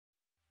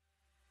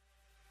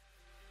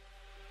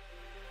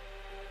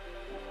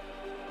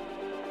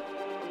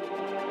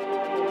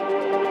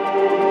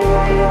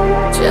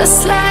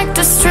Just like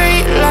the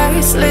street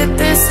lights lit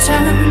this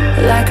town,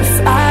 like a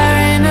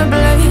fire in a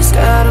blaze,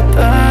 gotta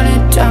burn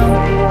it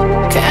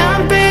down.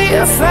 Can't be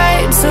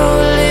afraid to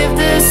leave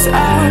this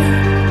out.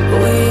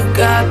 We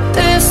got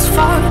this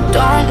far,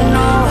 don't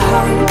know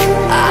how.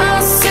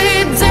 I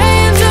see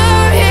danger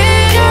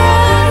in your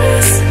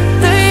eyes.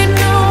 They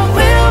know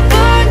we'll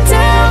burn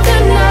down the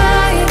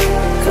night.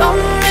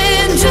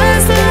 Coming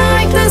just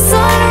like the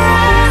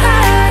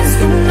sunrise.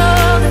 You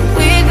know that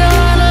we're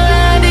gonna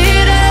light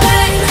it up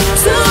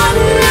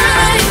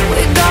tonight.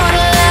 We're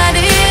gonna light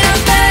it up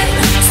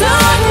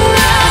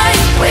tonight.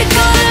 We're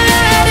gonna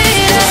light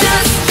it up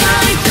just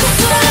like the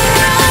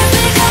sunrise.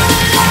 We're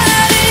gonna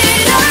light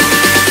it up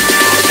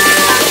now.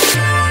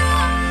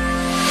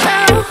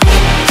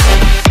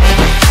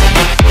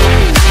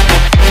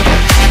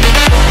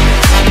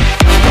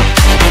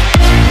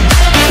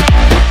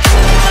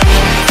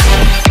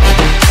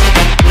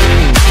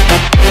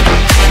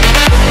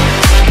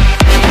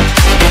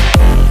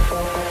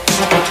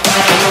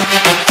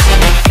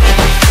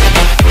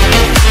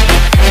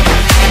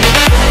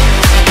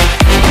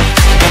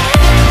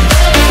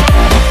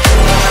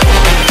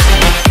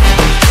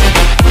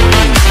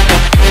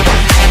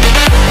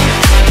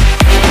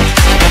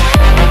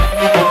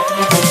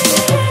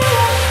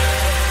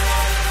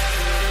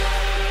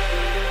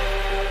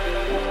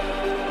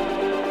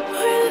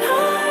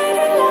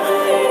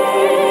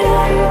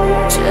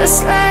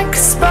 Just like a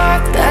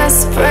spark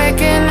that's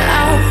breaking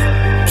out.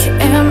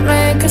 Can't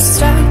make a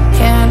stop,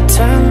 can't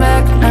turn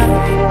back now.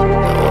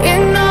 We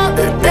know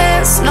that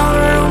there's no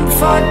room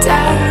for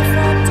doubt.